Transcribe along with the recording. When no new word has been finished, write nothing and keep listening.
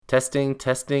Testing,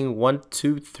 testing, one,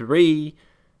 two, three.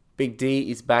 Big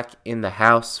D is back in the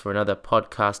house for another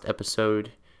podcast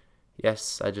episode.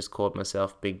 Yes, I just called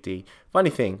myself Big D. Funny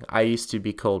thing, I used to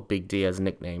be called Big D as a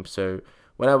nickname. So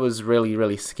when I was really,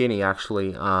 really skinny,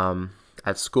 actually,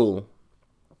 at school,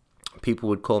 people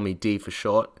would call me D for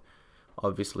short,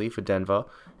 obviously, for Denver.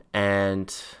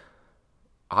 And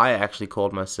I actually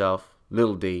called myself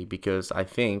Little D because I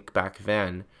think back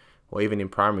then, or even in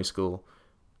primary school,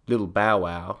 Little Bow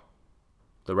Wow,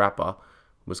 the rapper,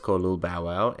 was called Lil Bow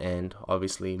Wow, and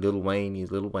obviously Lil Wayne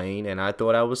is Lil Wayne, and I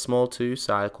thought I was small too,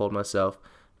 so I called myself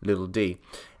Little D.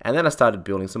 And then I started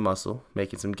building some muscle,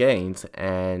 making some gains,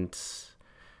 and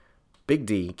Big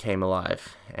D came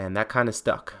alive, and that kind of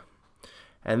stuck.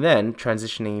 And then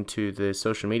transitioning to the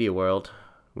social media world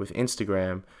with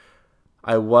Instagram,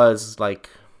 I was like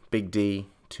Big D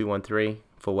 213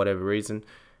 for whatever reason,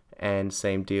 and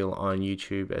same deal on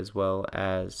YouTube as well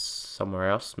as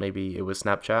somewhere else. Maybe it was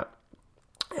Snapchat.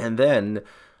 And then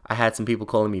I had some people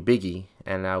calling me Biggie,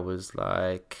 and I was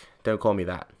like, don't call me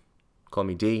that. Call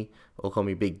me D or call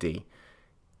me Big D.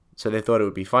 So they thought it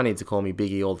would be funny to call me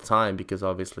Biggie all the time because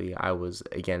obviously I was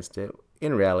against it.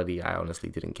 In reality, I honestly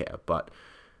didn't care. But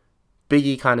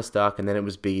Biggie kind of stuck, and then it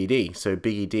was Biggie D. So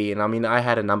Biggie D, and I mean, I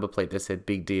had a number plate that said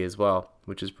Big D as well,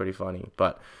 which is pretty funny.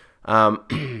 But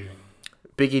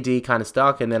Biggie D kind of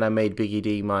stuck, and then I made Biggie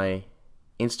D my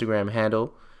Instagram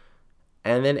handle,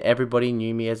 and then everybody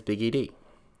knew me as Biggie D.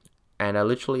 And I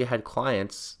literally had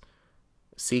clients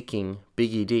seeking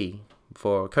Biggie D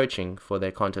for coaching for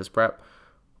their contest prep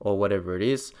or whatever it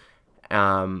is.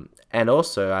 And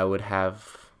also I would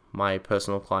have my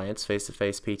personal clients,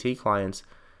 face-to-face PT clients,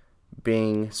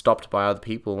 being stopped by other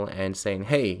people and saying,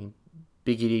 hey,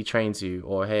 Biggie D trains you,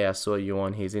 or hey, I saw you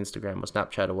on his Instagram or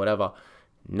Snapchat or whatever.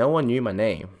 No one knew my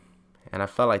name, and I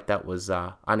felt like that was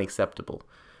unacceptable.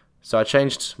 So I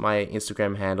changed my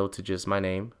Instagram handle to just my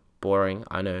name. Boring,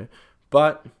 I know.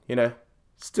 But,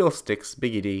 still sticks,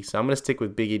 Biggie D. So I'm going to stick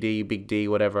with Biggie D, Big D,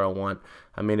 whatever I want.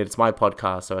 I mean, it's my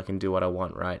podcast, so I can do what I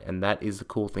want, right? And that is the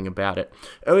cool thing about it.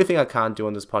 The only thing I can't do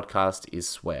on this podcast is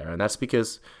swear. And that's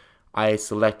because I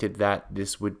selected that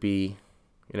this would be,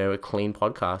 a clean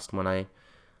podcast when I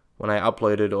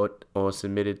uploaded or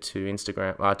submitted to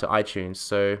Instagram, to iTunes.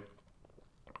 So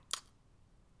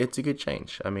it's a good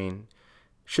change. I mean,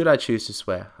 should I choose to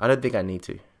swear? I don't think I need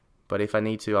to. But if I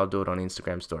need to, I'll do it on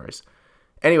Instagram stories.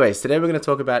 Anyways, today we're going to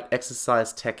talk about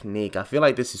exercise technique. I feel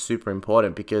like this is super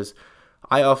important because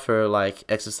I offer like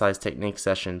exercise technique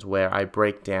sessions where I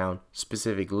break down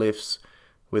specific lifts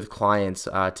with clients.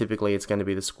 Typically, it's going to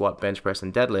be the squat, bench press,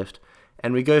 and deadlift.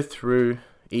 And we go through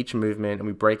each movement and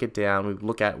we break it down. We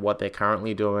look at what they're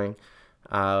currently doing.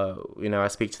 I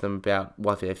speak to them about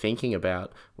what they're thinking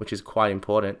about, which is quite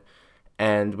important.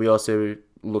 And we also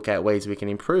look at ways we can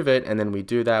improve it, and then we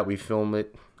do that. We film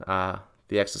it, the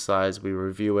exercise, we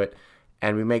review it,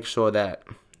 and we make sure that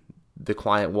the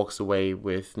client walks away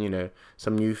with,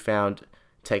 some newfound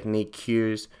technique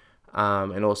cues,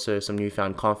 and also some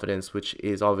newfound confidence, which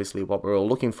is obviously what we're all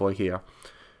looking for here.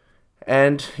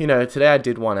 And, today I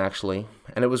did one actually,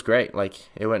 and it was great. Like,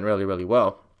 it went really, really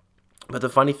well. But the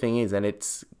funny thing is, and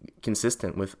it's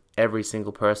consistent with every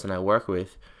single person I work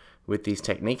with these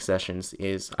technique sessions,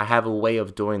 is I have a way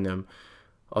of doing them,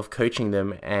 of coaching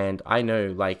them, and I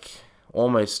know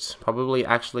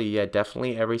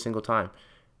definitely every single time,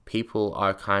 people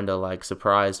are kind of like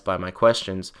surprised by my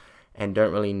questions and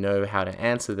don't really know how to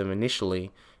answer them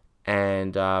initially.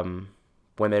 And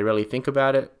when they really think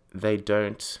about it, they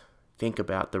don't think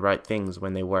about the right things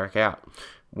when they work out,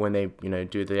 when they,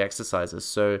 do the exercises.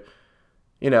 So,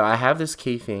 I have this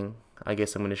key thing. I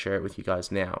guess I'm going to share it with you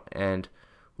guys now. And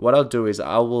what I'll do is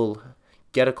I will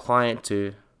get a client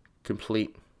to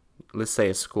complete, let's say,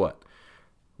 a squat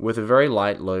with a very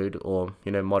light load or,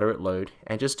 moderate load,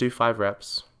 and just do 5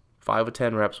 reps, 5 or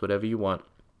 10 reps, whatever you want.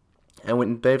 And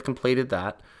when they've completed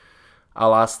that,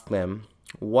 I'll ask them,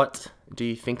 what do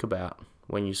you think about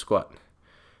when you squat?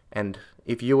 And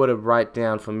if you were to write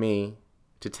down for me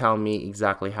to tell me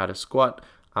exactly how to squat,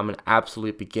 I'm an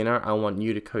absolute beginner. I want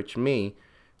you to coach me.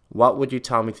 What would you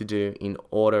tell me to do in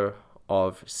order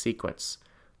of sequence?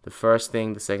 The first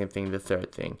thing, the second thing, the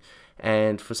third thing.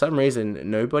 And for some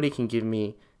reason, nobody can give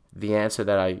me the answer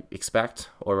that I expect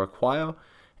or require.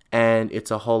 And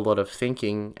it's a whole lot of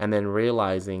thinking and then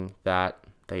realizing that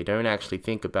they don't actually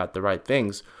think about the right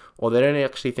things, or they don't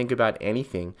actually think about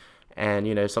anything.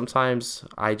 And, sometimes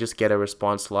I just get a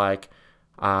response like,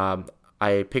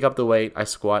 I pick up the weight, I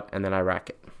squat, and then I rack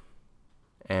it.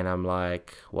 And I'm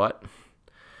like, what?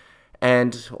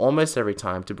 And almost every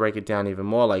time, to break it down even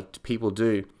more, like people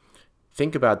do,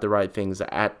 think about the right things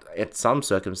at some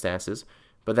circumstances,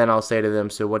 but then I'll say to them,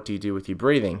 so what do you do with your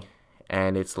breathing?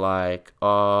 And it's like,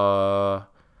 I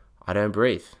don't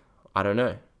breathe. I don't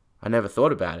know. I never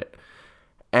thought about it.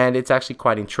 And it's actually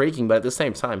quite intriguing, but at the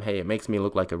same time, hey, it makes me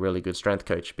look like a really good strength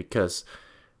coach, because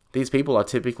these people are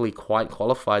typically quite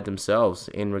qualified themselves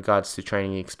in regards to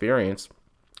training experience.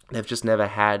 They've just never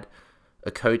had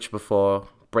a coach before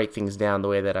break things down the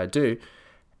way that I do.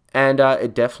 And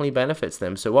it definitely benefits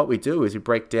them. So what we do is we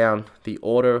break down the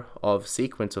order of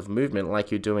sequence of movement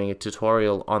like you're doing a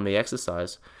tutorial on the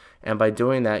exercise. And by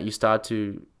doing that, you start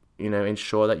to,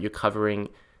 ensure that you're covering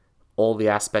all the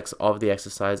aspects of the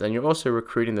exercise, and you're also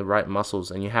recruiting the right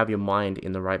muscles, and you have your mind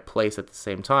in the right place at the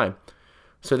same time.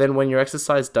 So then when your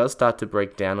exercise does start to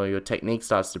break down, or your technique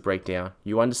starts to break down,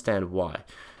 you understand why.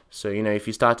 So, if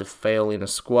you start to fail in a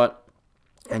squat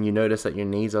and you notice that your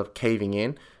knees are caving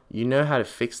in, you know how to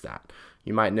fix that.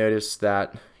 You might notice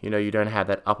that, you don't have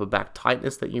that upper back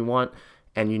tightness that you want,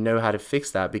 and you know how to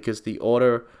fix that, because the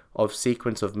order of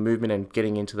sequence of movement and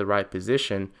getting into the right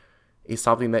position is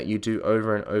something that you do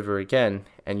over and over again,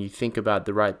 and you think about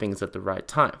the right things at the right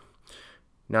time.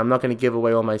 Now, I'm not going to give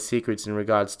away all my secrets in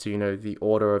regards to, the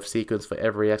order of sequence for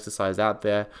every exercise out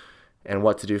there and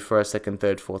what to do first, second,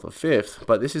 third, fourth, or fifth,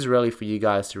 but this is really for you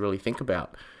guys to really think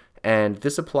about. And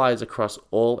this applies across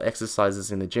all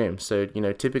exercises in the gym. So,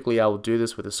 typically I will do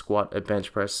this with a squat, a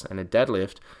bench press, and a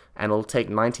deadlift, and it'll take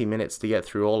 90 minutes to get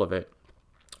through all of it.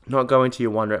 Not going to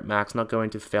your 1 rep max, not going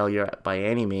to failure by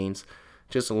any means,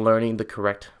 just learning the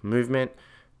correct movement,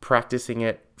 practicing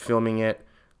it, filming it,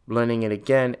 learning it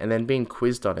again, and then being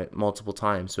quizzed on it multiple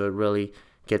times. So it really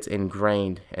gets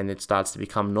ingrained and it starts to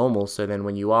become normal. So then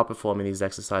when you are performing these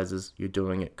exercises, you're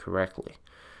doing it correctly.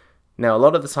 Now, a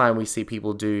lot of the time we see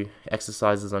people do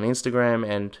exercises on Instagram,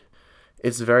 and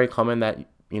it's very common that,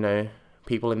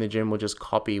 people in the gym will just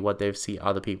copy what they see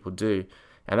other people do.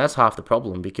 And that's half the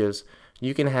problem, because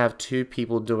you can have 2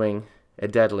 people doing a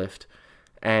deadlift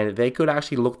and they could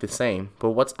actually look the same,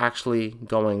 but what's actually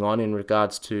going on in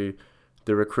regards to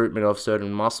the recruitment of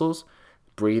certain muscles,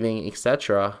 breathing,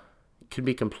 etc., could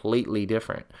be completely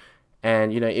different.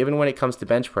 And, even when it comes to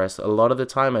bench press, a lot of the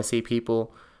time I see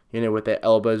people, with their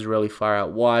elbows really far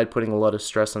out wide, putting a lot of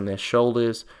stress on their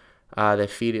shoulders. Their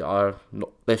feet are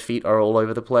all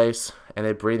over the place, and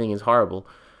their breathing is horrible.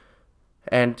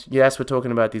 And yes, we're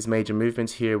talking about these major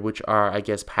movements here, which are, I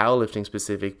guess, powerlifting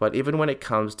specific, but even when it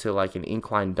comes to like an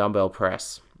incline dumbbell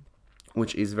press,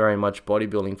 which is very much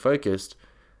bodybuilding focused,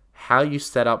 how you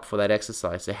set up for that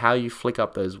exercise, so how you flick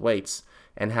up those weights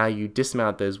and how you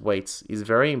dismount those weights is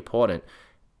very important.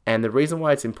 And the reason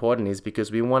why it's important is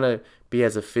because we want to be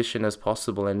as efficient as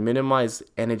possible and minimize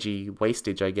energy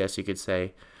wastage, I guess you could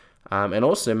say, and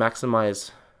also maximize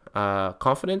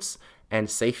confidence and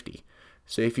safety.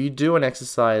 So if you do an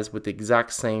exercise with the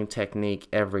exact same technique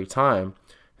every time,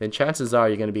 then chances are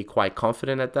you're going to be quite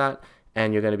confident at that,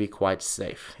 and you're going to be quite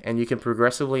safe. And you can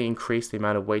progressively increase the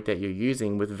amount of weight that you're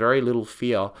using with very little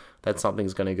fear that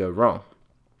something's going to go wrong.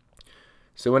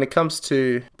 So when it comes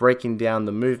to breaking down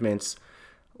the movements,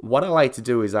 what I like to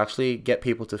do is actually get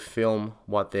people to film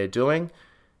what they're doing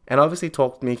and obviously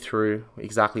talk me through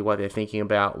exactly what they're thinking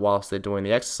about whilst they're doing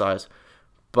the exercise.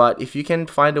 But if you can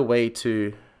find a way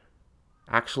to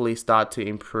actually start to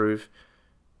improve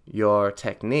your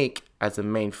technique as a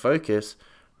main focus,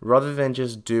 rather than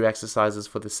just do exercises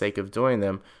for the sake of doing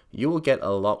them, you will get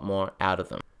a lot more out of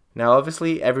them. Now,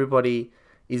 obviously, everybody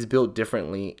is built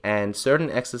differently, and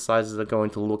certain exercises are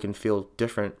going to look and feel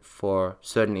different for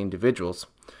certain individuals.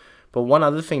 But one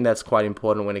other thing that's quite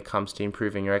important when it comes to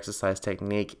improving your exercise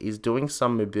technique is doing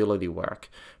some mobility work,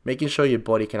 making sure your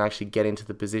body can actually get into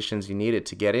the positions you need it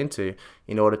to get into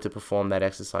in order to perform that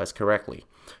exercise correctly.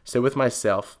 So with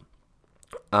myself,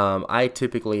 I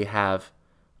typically have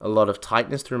a lot of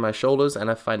tightness through my shoulders, and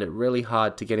I find it really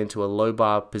hard to get into a low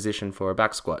bar position for a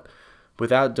back squat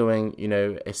without doing,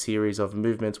 a series of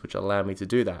movements which allow me to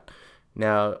do that.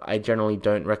 Now, I generally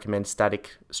don't recommend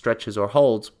static stretches or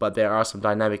holds, but there are some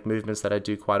dynamic movements that I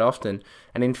do quite often.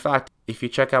 And in fact, if you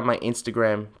check out my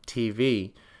Instagram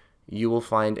TV, you will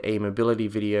find a mobility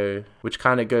video which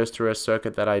kind of goes through a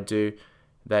circuit that I do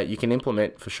that you can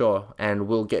implement for sure and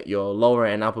will get your lower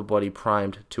and upper body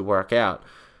primed to work out.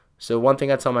 So one thing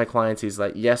I tell my clients is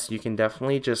like, yes, you can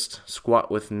definitely just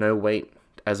squat with no weight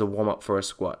as a warm-up for a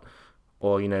squat.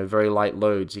 Or, very light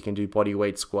loads. You can do body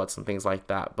weight squats and things like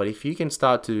that. But if you can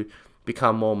start to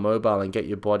become more mobile and get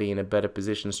your body in a better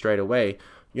position straight away,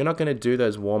 you're not going to do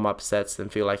those warm-up sets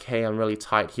and feel like, hey, I'm really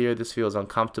tight here, this feels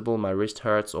uncomfortable, my wrist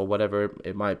hurts, or whatever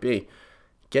it might be.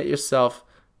 Get yourself,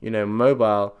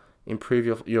 mobile,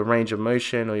 improve your range of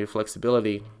motion or your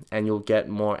flexibility, and you'll get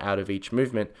more out of each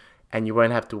movement, and you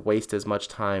won't have to waste as much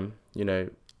time,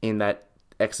 in that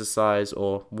exercise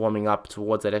or warming up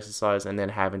towards that exercise and then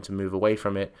having to move away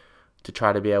from it to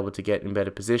try to be able to get in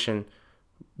better position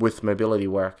with mobility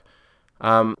work.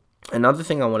 Another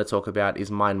thing I want to talk about is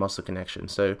mind-muscle connection.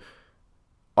 So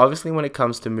obviously when it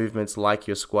comes to movements like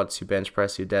your squats, your bench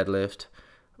press, your deadlift,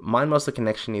 mind-muscle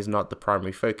connection is not the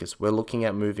primary focus. We're looking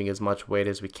at moving as much weight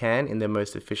as we can in the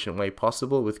most efficient way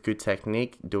possible with good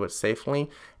technique, do it safely,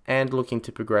 and looking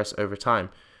to progress over time.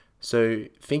 So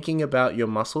thinking about your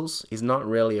muscles is not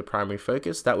really a primary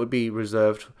focus. That would be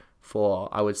reserved for,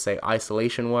 I would say,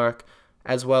 isolation work,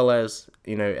 as well as,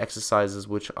 exercises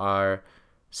which are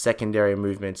secondary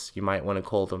movements, you might want to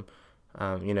call them,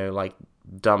 like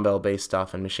dumbbell-based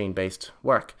stuff and machine-based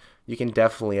work. You can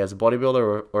definitely, as a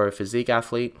bodybuilder or a physique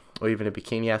athlete or even a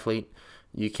bikini athlete,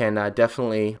 you can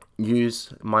definitely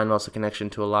use mind-muscle connection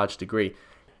to a large degree.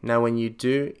 Now, when you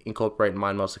do incorporate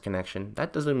mind-muscle connection,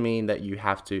 that doesn't mean that you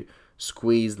have to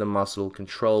squeeze the muscle,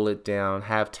 control it down,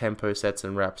 have tempo sets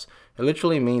and reps. It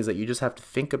literally means that you just have to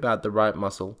think about the right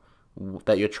muscle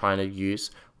that you're trying to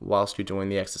use whilst you're doing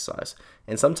the exercise.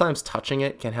 And sometimes touching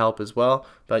it can help as well,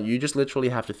 but you just literally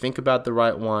have to think about the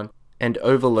right one and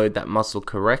overload that muscle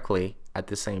correctly at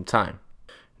the same time.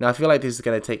 Now, I feel like this is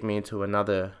going to take me into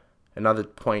another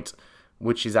point,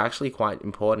 which is actually quite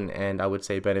important and I would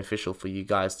say beneficial for you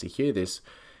guys to hear this,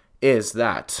 is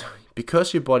that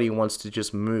because your body wants to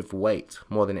just move weight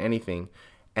more than anything,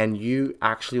 and you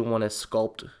actually want to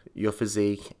sculpt your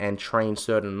physique and train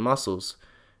certain muscles,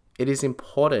 it is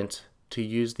important to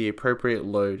use the appropriate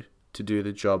load to do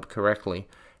the job correctly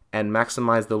and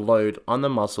maximize the load on the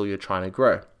muscle you're trying to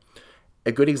grow.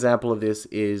 A good example of this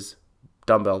is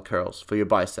dumbbell curls for your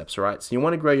biceps, right? So you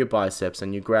want to grow your biceps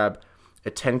and you grab a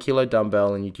 10 kilo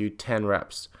dumbbell and you do 10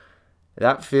 reps.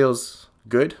 That feels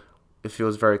good. It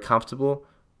feels very comfortable,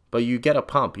 but you get a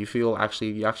pump. You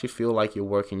actually feel like you're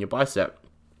working your bicep,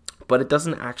 but it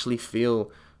doesn't actually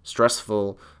feel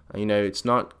stressful. It's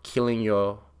not killing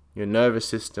your nervous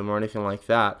system or anything like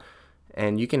that,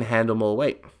 and you can handle more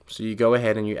weight. So you go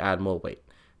ahead and you add more weight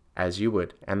as you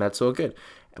would, and that's all good.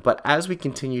 But as we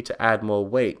continue to add more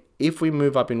weight, if we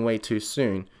move up in weight too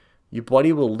soon, your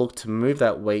body will look to move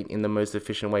that weight in the most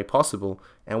efficient way possible.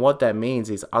 And what that means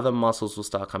is other muscles will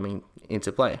start coming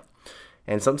into play.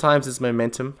 And sometimes it's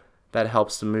momentum that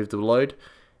helps to move the load,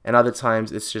 and other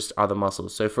times it's just other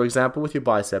muscles. So for example, with your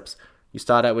biceps, you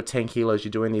start out with 10 kilos,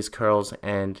 you're doing these curls,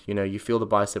 and you feel the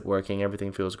bicep working,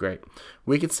 everything feels great.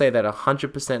 We could say that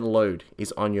 100% load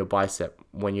is on your bicep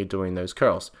when you're doing those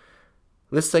curls.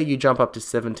 Let's say you jump up to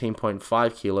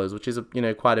 17.5 kilos, which is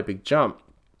quite a big jump,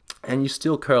 and you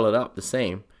still curl it up the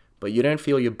same, but you don't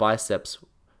feel your biceps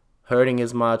hurting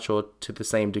as much or to the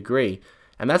same degree.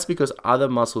 And that's because other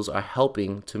muscles are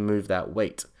helping to move that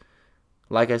weight.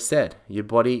 Like I said, your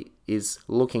body is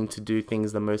looking to do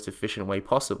things the most efficient way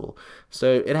possible.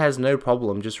 So it has no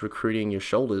problem just recruiting your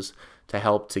shoulders to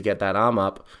help to get that arm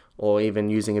up, or even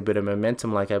using a bit of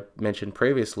momentum like I mentioned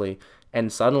previously,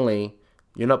 and suddenly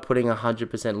you're not putting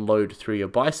 100% load through your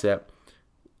bicep,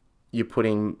 you're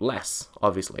putting less,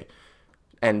 obviously.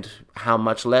 And how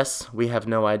much less, we have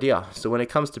no idea. So when it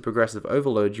comes to progressive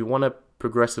overload, you want to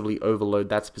progressively overload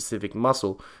that specific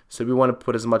muscle. So we want to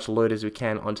put as much load as we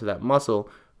can onto that muscle,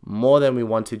 more than we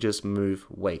want to just move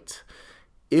weight.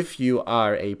 If you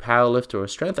are a powerlifter or a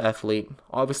strength athlete,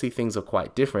 obviously things are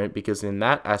quite different, because in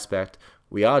that aspect,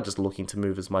 we are just looking to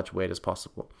move as much weight as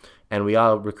possible. And we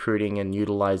are recruiting and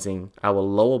utilizing our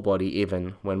lower body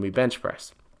even when we bench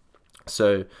press.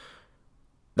 So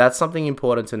that's something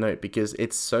important to note, because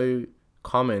it's so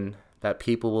common that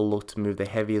people will look to move the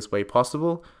heaviest weight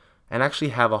possible and actually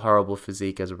have a horrible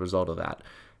physique as a result of that.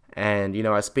 And,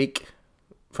 I speak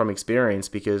from experience,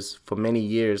 because for many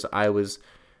years I was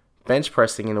bench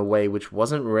pressing in a way which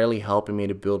wasn't really helping me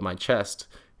to build my chest.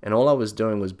 And all I was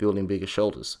doing was building bigger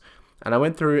shoulders. And I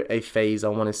went through a phase, I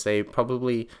want to say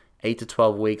probably 8 to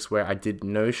 12 weeks, where I did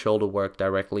no shoulder work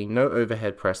directly, no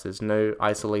overhead presses, no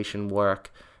isolation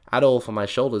work at all for my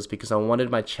shoulders, because I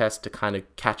wanted my chest to kind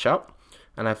of catch up,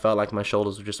 and I felt like my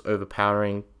shoulders were just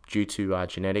overpowering due to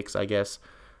genetics, I guess.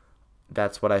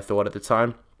 That's what I thought at the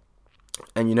time.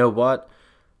 And you know what?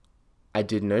 I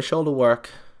did no shoulder work,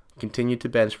 continued to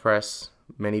bench press,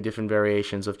 many different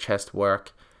variations of chest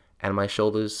work, and my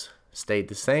shoulders stayed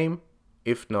the same,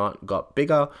 if not got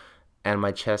bigger, and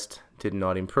my chest did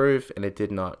not improve, and it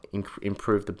did not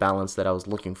improve the balance that I was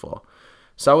looking for.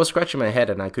 So I was scratching my head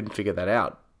and I couldn't figure that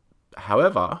out.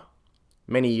 However,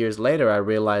 many years later, I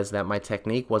realized that my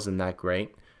technique wasn't that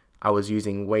great. I was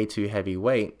using way too heavy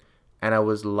weight, and I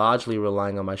was largely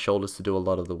relying on my shoulders to do a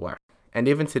lot of the work. And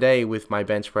even today with my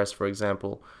bench press, for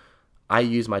example, I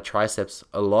use my triceps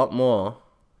a lot more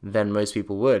than most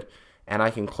people would, and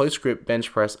I can close grip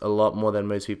bench press a lot more than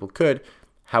most people could.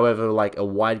 However, like a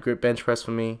wide grip bench press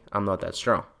for me, I'm not that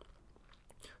strong.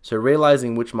 So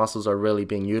realizing which muscles are really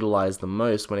being utilized the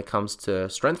most when it comes to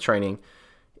strength training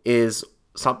is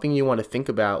something you want to think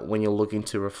about when you're looking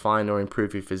to refine or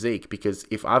improve your physique. Because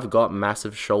if I've got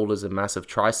massive shoulders and massive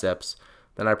triceps,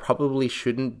 then I probably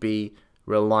shouldn't be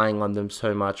relying on them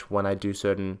so much when I do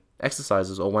certain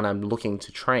exercises or when I'm looking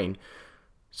to train.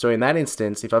 So in that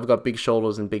instance, if I've got big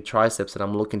shoulders and big triceps and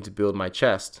I'm looking to build my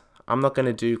chest, I'm not going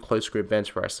to do close grip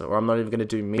bench press, or I'm not even going to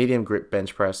do medium grip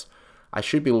bench press. I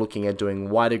should be looking at doing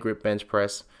wider grip bench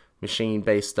press,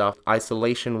 machine-based stuff,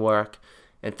 isolation work,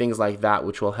 and things like that,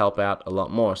 which will help out a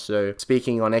lot more. So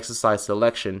speaking on exercise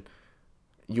selection,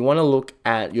 you want to look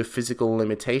at your physical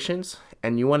limitations,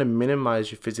 and you want to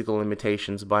minimize your physical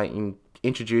limitations by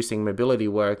introducing mobility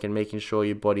work and making sure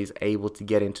your body's able to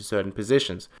get into certain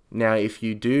positions. Now, if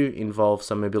you do involve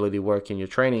some mobility work in your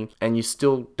training and you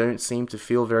still don't seem to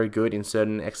feel very good in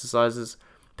certain exercises,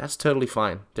 that's totally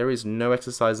fine. There is no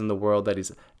exercise in the world that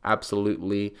is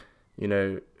absolutely,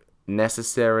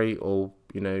 necessary, or,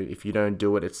 if you don't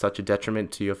do it, it's such a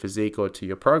detriment to your physique or to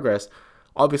your progress,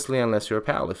 obviously, unless you're a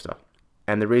powerlifter.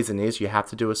 And the reason is you have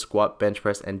to do a squat, bench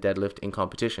press, and deadlift in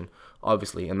competition,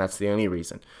 obviously, and that's the only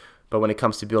reason. But when it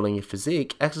comes to building your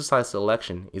physique, exercise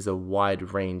selection is a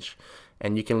wide range,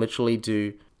 and you can literally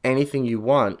do anything you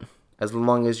want as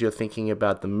long as you're thinking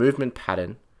about the movement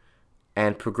pattern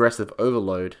and progressive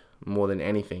overload more than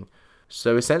anything.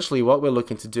 So essentially what we're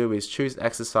looking to do is choose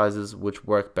exercises which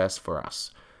work best for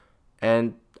us.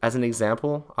 And as an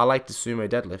example, I like the sumo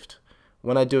deadlift.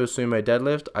 When I do a sumo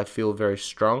deadlift, I feel very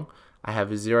strong. I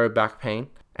have zero back pain.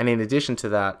 And in addition to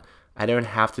that, I don't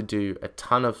have to do a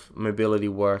ton of mobility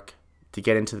work to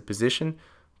get into the position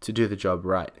to do the job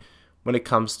right. When it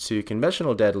comes to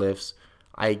conventional deadlifts,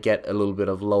 I get a little bit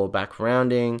of lower back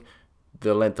rounding.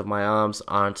 The length of my arms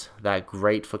aren't that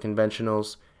great for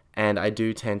conventionals, and I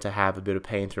do tend to have a bit of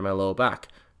pain through my lower back,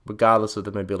 regardless of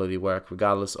the mobility work,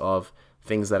 regardless of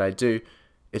things that I do.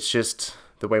 It's just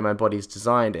the way my body's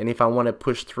designed, and if I want to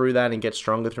push through that and get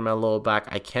stronger through my lower back,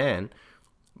 I can,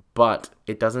 but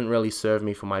it doesn't really serve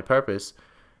me for my purpose.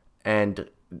 And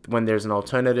when there's an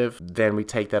alternative, then we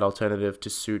take that alternative to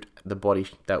suit the body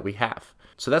that we have.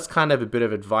 So that's kind of a bit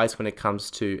of advice when it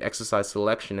comes to exercise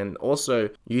selection, and also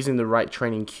using the right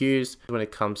training cues when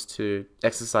it comes to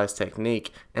exercise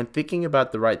technique and thinking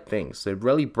about the right things. So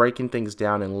really breaking things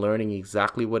down and learning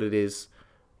exactly what it is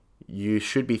you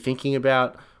should be thinking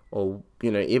about, or,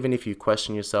 even if you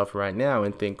question yourself right now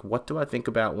and think, what do I think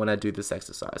about when I do this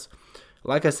exercise?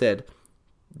 Like I said,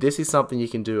 this is something you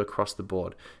can do across the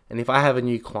board. And if I have a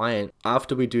new client,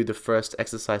 after we do the first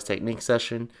exercise technique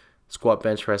session, squat,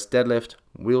 bench press, deadlift,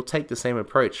 we'll take the same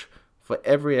approach for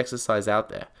every exercise out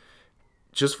there,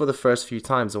 just for the first few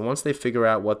times. And once they figure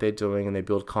out what they're doing and they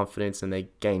build confidence and they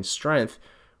gain strength,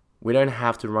 we don't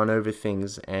have to run over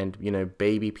things and,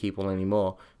 baby people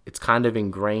anymore. It's kind of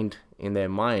ingrained in their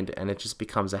mind, and it just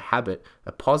becomes a habit,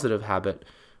 a positive habit,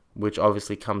 which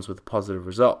obviously comes with a positive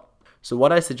result. So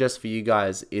what I suggest for you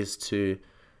guys is to,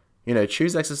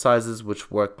 choose exercises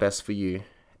which work best for you,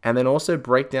 and then also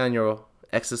break down your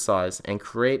exercise and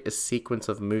create a sequence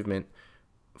of movement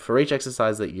for each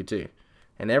exercise that you do.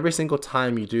 And every single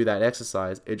time you do that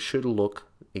exercise, it should look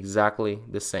exactly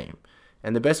the same.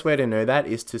 And the best way to know that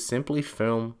is to simply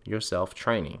film yourself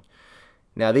training.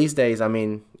 Now these days,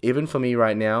 even for me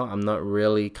right now, I'm not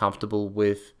really comfortable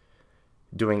with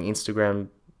doing Instagram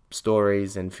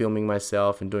stories and filming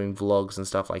myself and doing vlogs and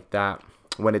stuff like that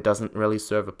when it doesn't really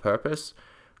serve a purpose.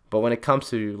 But when it comes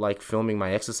to filming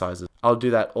my exercises, I'll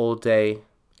do that all day,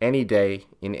 any day,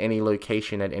 in any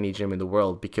location at any gym in the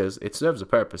world, because it serves a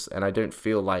purpose and I don't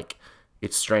feel like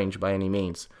it's strange by any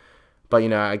means. But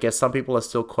I guess some people are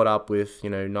still caught up with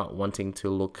not wanting to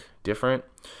look different.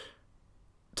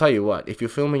 Tell you what, if you're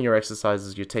filming your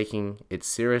exercises, you're taking it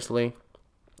seriously,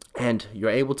 and you're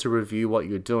able to review what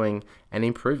you're doing and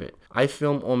improve it. I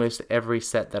film almost every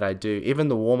set that I do, even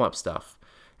the warm-up stuff,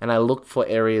 and I look for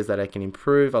areas that I can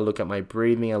improve. I look at my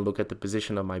breathing, I look at the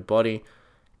position of my body,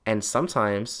 and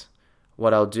sometimes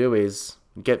what I'll do is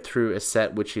get through a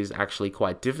set which is actually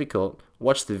quite difficult,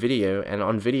 watch the video, and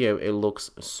on video it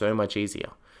looks so much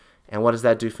easier. And what does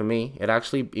that do for me? It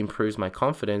actually improves my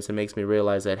confidence and makes me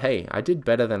realize that, hey, I did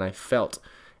better than I felt,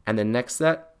 and the next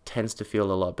set tends to feel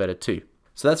a lot better too.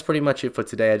 So that's pretty much it for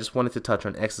today. I just wanted to touch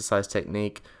on exercise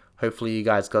technique. Hopefully you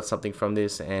guys got something from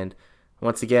this, and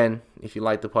Once again, if you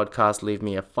like the podcast, leave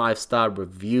me a 5-star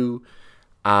review.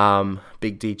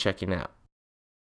 Big D checking out.